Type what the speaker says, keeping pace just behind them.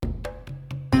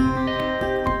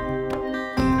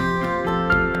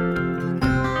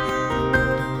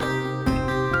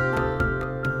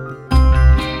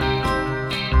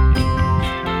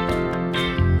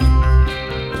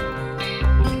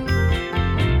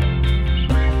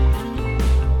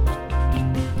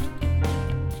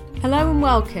and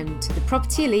welcome to the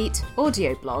Property Elite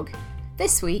audio blog.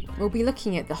 This week we'll be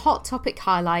looking at the hot topic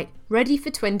highlight ready for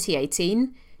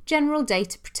 2018 General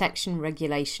Data Protection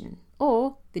Regulation,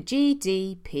 or the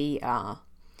GDPR.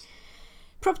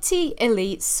 Property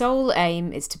Elite's sole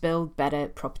aim is to build better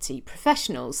property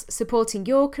professionals, supporting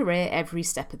your career every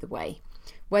step of the way.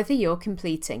 Whether you're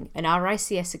completing an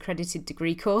RICS accredited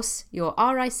degree course, your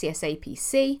RICS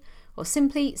APC, or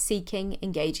simply seeking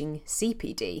engaging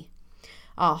CPD.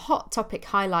 Our hot topic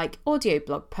highlight audio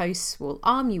blog posts will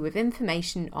arm you with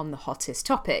information on the hottest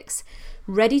topics,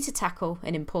 ready to tackle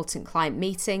an important client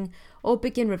meeting or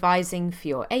begin revising for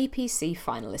your APC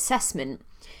final assessment.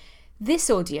 This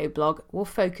audio blog will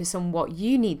focus on what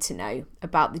you need to know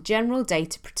about the General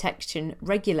Data Protection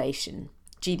Regulation,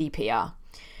 GDPR.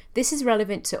 This is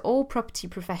relevant to all property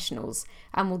professionals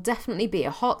and will definitely be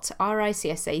a hot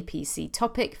RICS APC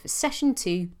topic for Session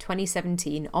 2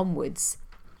 2017 onwards.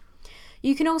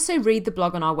 You can also read the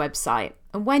blog on our website,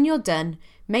 and when you're done,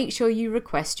 make sure you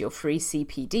request your free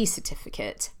CPD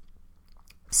certificate.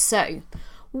 So,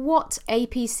 what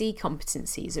APC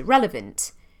competencies are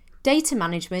relevant? Data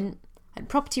management and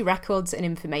property records and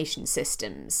information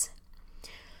systems.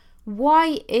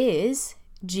 Why is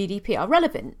GDPR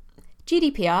relevant?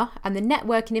 GDPR and the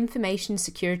Network and Information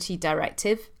Security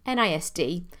Directive,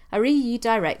 NISD, are EU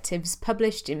directives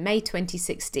published in May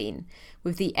 2016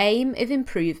 with the aim of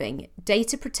improving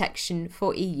data protection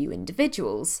for EU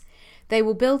individuals. They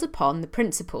will build upon the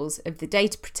principles of the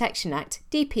Data Protection Act,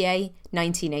 DPA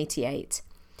 1988.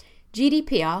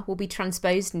 GDPR will be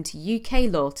transposed into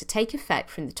UK law to take effect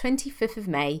from the 25th of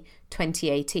May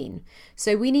 2018,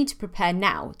 so we need to prepare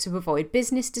now to avoid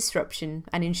business disruption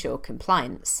and ensure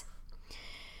compliance.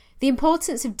 The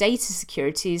importance of data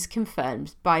security is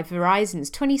confirmed by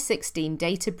Verizon's 2016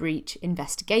 Data Breach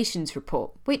Investigations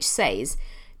Report, which says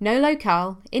no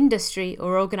locale, industry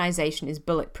or organisation is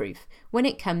bulletproof when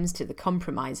it comes to the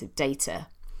compromise of data.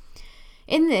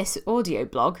 In this audio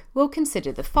blog, we'll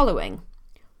consider the following.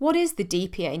 What is the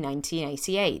DPA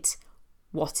 1988?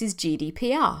 What is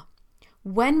GDPR?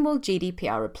 When will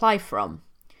GDPR apply from?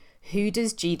 Who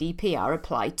does GDPR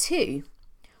apply to?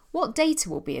 What data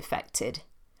will be affected?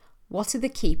 What are the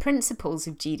key principles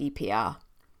of GDPR?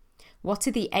 What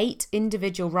are the 8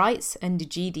 individual rights under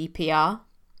GDPR?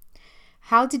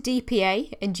 How do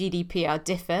DPA and GDPR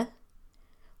differ?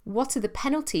 What are the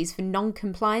penalties for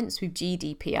non-compliance with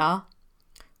GDPR?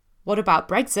 What about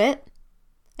Brexit?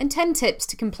 And 10 tips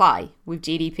to comply with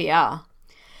GDPR.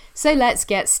 So let's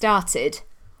get started.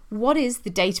 What is the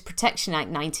Data Protection Act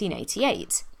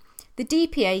 1988? The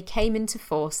DPA came into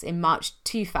force in March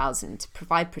 2000 to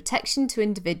provide protection to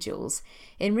individuals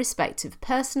in respect of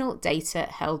personal data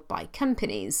held by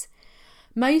companies.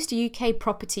 Most UK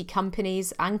property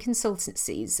companies and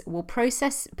consultancies will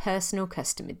process personal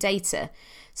customer data,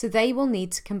 so they will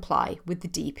need to comply with the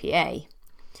DPA.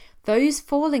 Those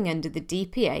falling under the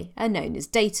DPA are known as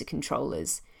data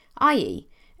controllers, i.e.,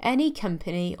 any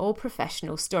company or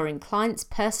professional storing clients'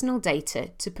 personal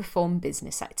data to perform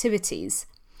business activities.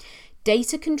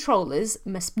 Data controllers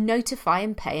must notify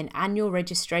and pay an annual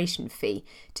registration fee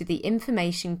to the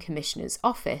Information Commissioner's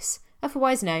Office,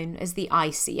 otherwise known as the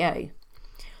ICO.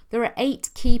 There are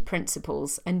 8 key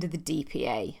principles under the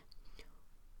DPA.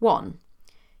 1.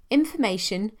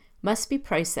 Information must be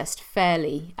processed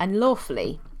fairly and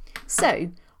lawfully. So,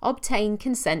 obtain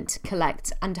consent to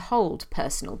collect and hold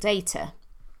personal data.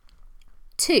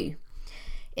 2.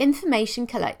 Information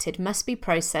collected must be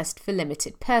processed for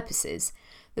limited purposes.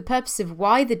 The purpose of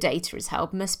why the data is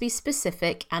held must be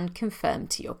specific and confirmed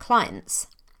to your clients.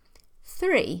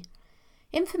 3.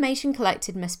 Information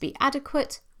collected must be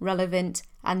adequate, relevant,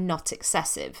 and not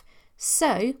excessive.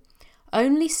 So,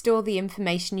 only store the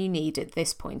information you need at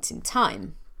this point in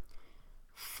time.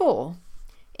 4.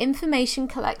 Information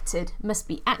collected must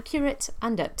be accurate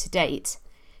and up to date.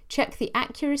 Check the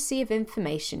accuracy of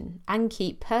information and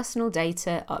keep personal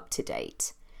data up to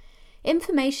date.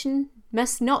 Information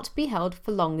must not be held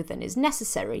for longer than is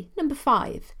necessary.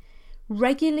 5.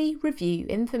 Regularly review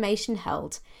information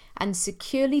held and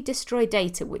securely destroy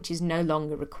data which is no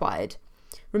longer required.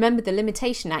 Remember the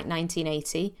Limitation Act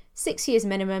 1980, 6 years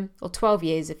minimum or 12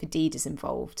 years if a deed is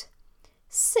involved.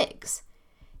 6.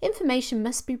 Information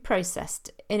must be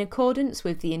processed in accordance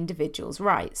with the individual's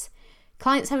rights.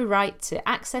 Clients have a right to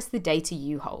access the data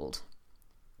you hold.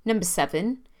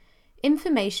 7.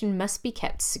 Information must be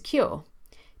kept secure.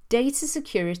 Data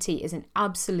security is an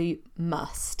absolute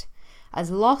must,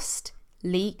 as lost,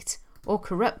 leaked, or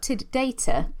corrupted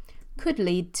data could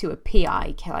lead to a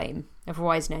PI claim,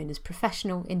 otherwise known as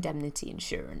Professional Indemnity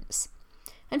Insurance.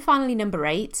 And finally,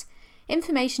 8,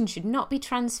 information should not be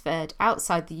transferred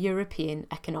outside the European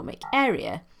Economic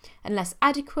Area unless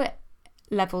adequate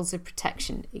levels of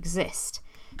protection exist.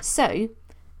 So,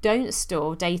 don't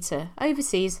store data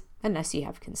overseas unless you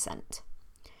have consent.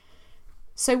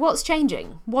 So what's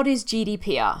changing? What is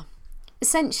GDPR?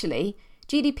 Essentially,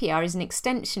 GDPR is an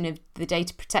extension of the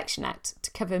Data Protection Act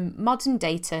to cover modern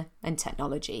data and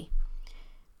technology.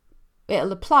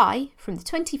 It'll apply from the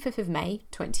 25th of May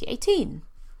 2018.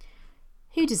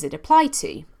 Who does it apply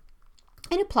to?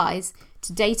 It applies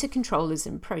to data controllers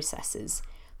and processors.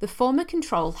 The former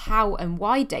control how and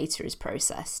why data is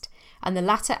processed, and the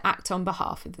latter act on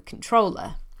behalf of the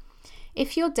controller.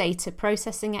 If your data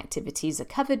processing activities are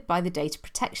covered by the Data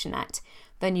Protection Act,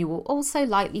 then you will also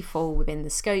likely fall within the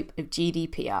scope of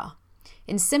GDPR.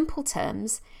 In simple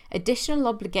terms, additional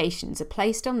obligations are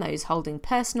placed on those holding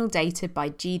personal data by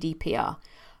GDPR,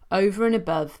 over and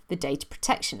above the Data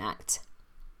Protection Act.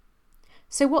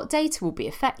 So what data will be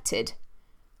affected?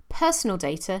 Personal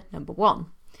data, number 1.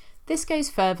 This goes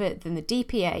further than the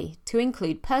DPA to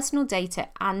include personal data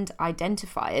and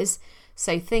identifiers,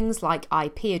 so things like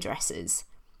IP addresses.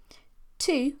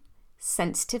 2.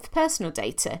 Sensitive personal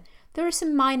data. There are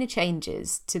some minor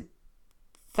changes to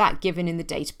that given in the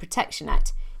Data Protection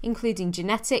Act, including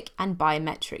genetic and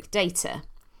biometric data.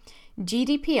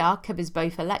 GDPR covers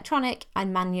both electronic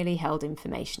and manually held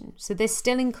information, so this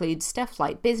still includes stuff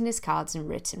like business cards and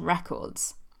written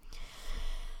records.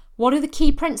 What are the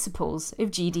key principles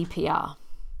of GDPR?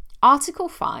 Article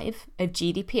 5 of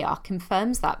GDPR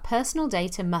confirms that personal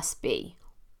data must be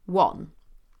 1.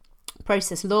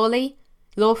 Processed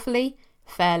lawfully,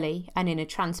 fairly, and in a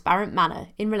transparent manner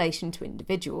in relation to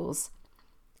individuals.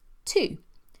 2.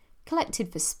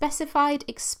 Collected for specified,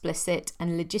 explicit,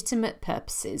 and legitimate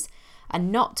purposes,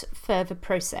 and not further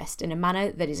processed in a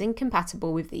manner that is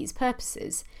incompatible with these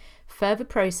purposes. Further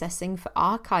processing for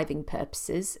archiving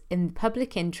purposes, in the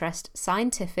public interest,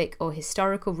 scientific or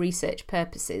historical research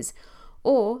purposes,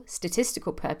 or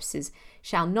statistical purposes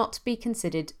shall not be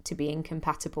considered to be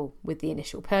incompatible with the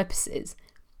initial purposes.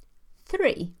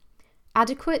 3.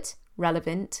 Adequate,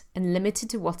 relevant, and limited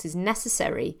to what is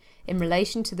necessary in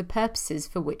relation to the purposes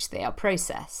for which they are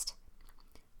processed.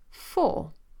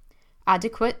 4.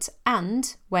 Adequate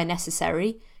and, where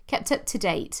necessary, kept up to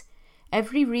date.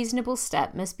 Every reasonable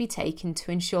step must be taken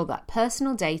to ensure that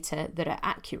personal data that are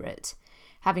accurate,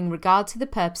 having regard to the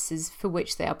purposes for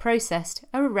which they are processed,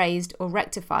 are erased or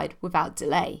rectified without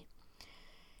delay.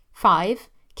 5.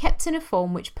 Kept in a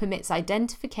form which permits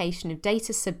identification of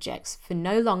data subjects for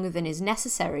no longer than is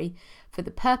necessary for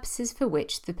the purposes for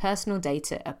which the personal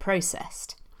data are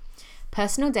processed.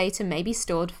 Personal data may be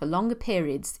stored for longer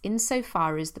periods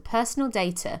insofar as the personal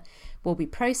data will be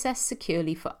processed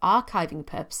securely for archiving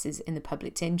purposes in the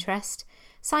public interest,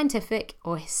 scientific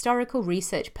or historical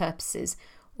research purposes,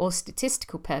 or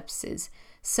statistical purposes,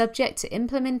 subject to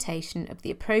implementation of the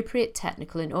appropriate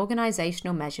technical and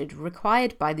organisational measures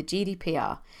required by the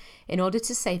GDPR in order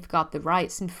to safeguard the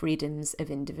rights and freedoms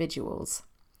of individuals.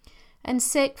 And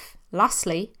 6th,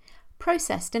 lastly,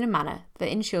 processed in a manner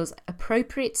that ensures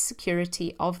appropriate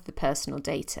security of the personal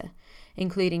data,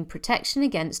 including protection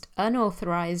against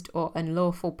unauthorised or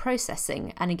unlawful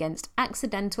processing and against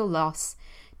accidental loss,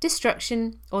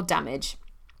 destruction or damage,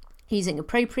 using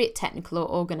appropriate technical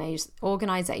or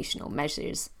organisational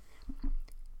measures.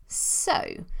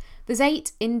 So, there's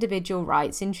 8 individual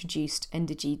rights introduced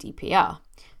under GDPR.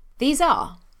 These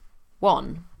are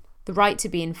 1. The right to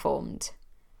be informed.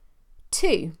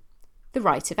 2. The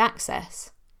right of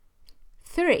access.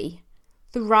 3.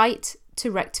 The right to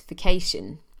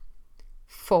rectification.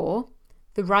 4.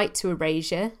 The right to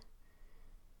erasure.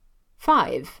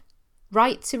 5.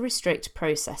 Right to restrict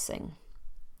processing.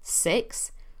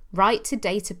 6. Right to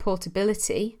data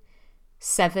portability.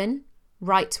 7.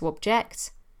 Right to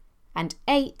object. And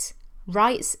 8.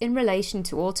 Rights in relation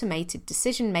to automated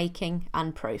decision-making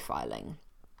and profiling.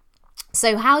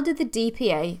 So how do the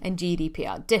DPA and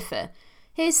GDPR differ?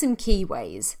 Here's some key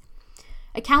ways.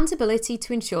 Accountability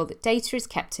to ensure that data is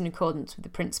kept in accordance with the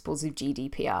principles of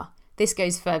GDPR. This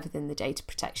goes further than the Data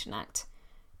Protection Act.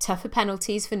 Tougher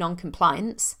penalties for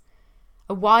non-compliance.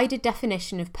 A wider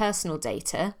definition of personal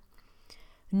data.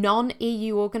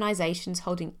 Non-EU organisations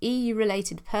holding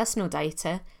EU-related personal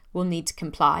data will need to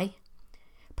comply.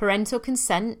 Parental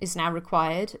consent is now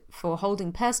required for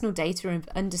holding personal data of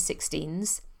under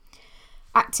 16s.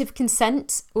 Active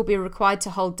consent will be required to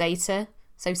hold data,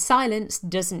 so silence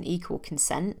doesn't equal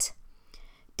consent.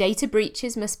 Data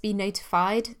breaches must be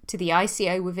notified to the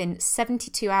ICO within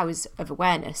 72 hours of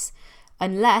awareness,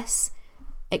 unless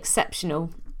exceptional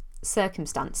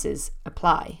circumstances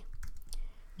apply.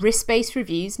 Risk-based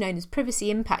reviews, known as privacy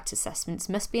impact assessments,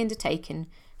 must be undertaken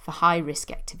for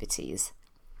high-risk activities.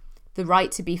 The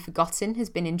right to be forgotten has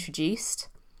been introduced.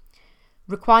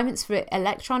 Requirements for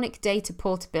electronic data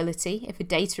portability if a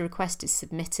data request is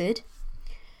submitted.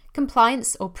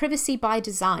 Compliance or privacy by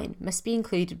design must be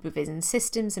included within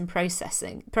systems and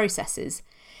processes,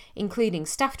 including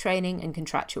staff training and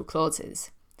contractual clauses.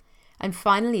 And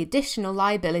finally, additional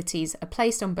liabilities are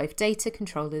placed on both data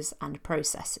controllers and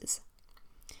processors.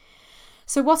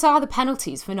 So what are the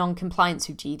penalties for non-compliance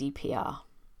with GDPR?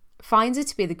 Fines are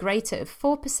to be the greater of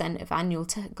 4% of annual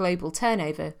global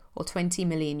turnover or 20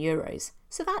 million euros.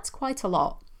 So that's quite a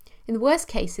lot. In the worst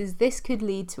cases, this could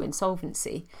lead to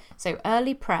insolvency. So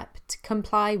early prep to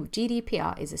comply with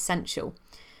GDPR is essential.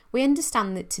 We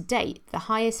understand that to date, the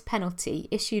highest penalty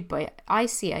issued by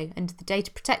ICO under the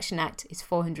Data Protection Act is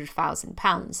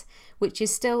 £400,000, which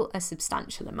is still a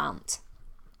substantial amount.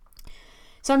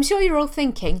 So I'm sure you're all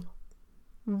thinking,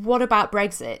 what about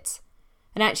Brexit?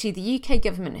 And actually, the UK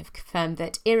government have confirmed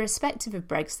that irrespective of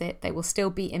Brexit, they will still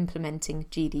be implementing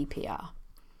GDPR.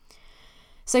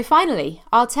 So finally,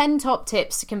 our 10 top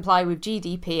tips to comply with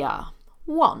GDPR.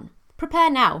 1.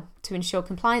 Prepare now to ensure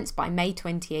compliance by May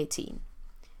 2018.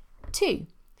 2.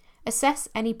 Assess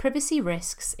any privacy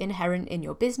risks inherent in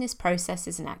your business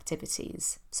processes and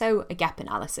activities, so a gap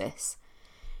analysis.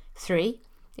 3.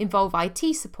 Involve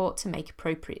IT support to make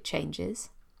appropriate changes.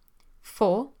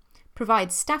 4.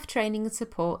 Provide staff training and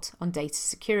support on data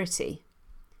security.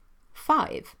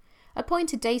 5.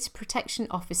 Appoint a data protection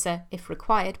officer if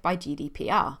required by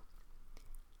GDPR.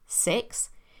 6.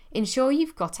 Ensure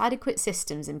you've got adequate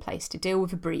systems in place to deal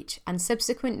with a breach and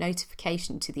subsequent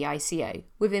notification to the ICO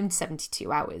within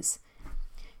 72 hours.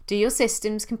 Do your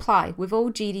systems comply with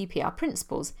all GDPR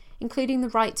principles, including the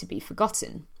right to be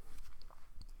forgotten?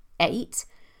 8.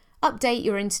 Update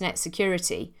your internet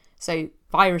security, so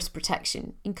virus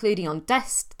protection, including on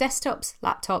desktops,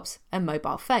 laptops, and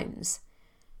mobile phones.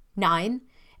 9.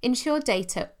 Ensure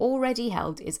data already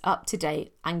held is up to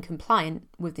date and compliant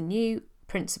with the new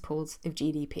principles of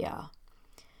GDPR.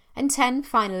 And 10,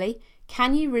 finally,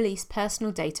 can you release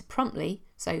personal data promptly,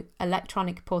 so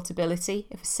electronic portability,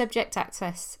 if a subject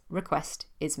access request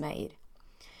is made?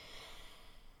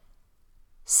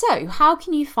 So, how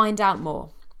can you find out more?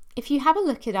 If you have a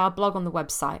look at our blog on the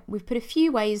website, we've put a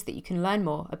few ways that you can learn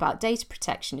more about data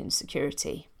protection and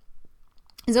security.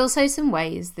 There's also some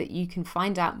ways that you can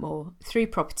find out more through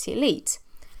Property Elite.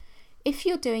 If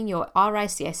you're doing your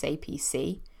RICS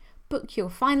APC, book your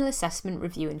final assessment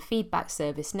review and feedback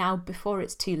service now before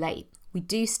it's too late. We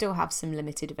do still have some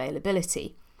limited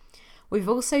availability. We've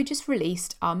also just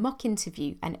released our mock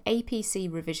interview and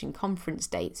APC revision conference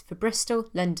dates for Bristol,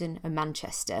 London and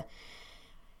Manchester.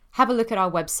 Have a look at our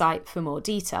website for more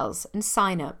details and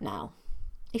sign up now.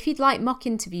 If you'd like mock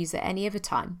interviews at any other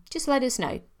time, just let us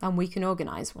know and we can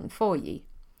organise one for you.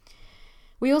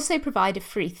 We also provide a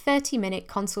free 30-minute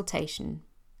consultation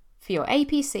for your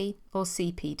APC or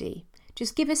CPD.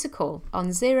 Just give us a call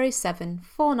on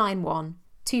 07491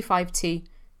 252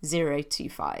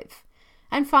 025.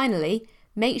 And finally,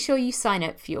 make sure you sign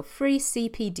up for your free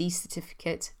CPD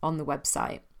certificate on the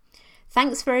website.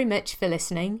 Thanks very much for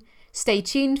listening. Stay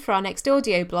tuned for our next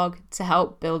audio blog to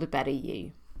help build a better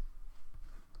you.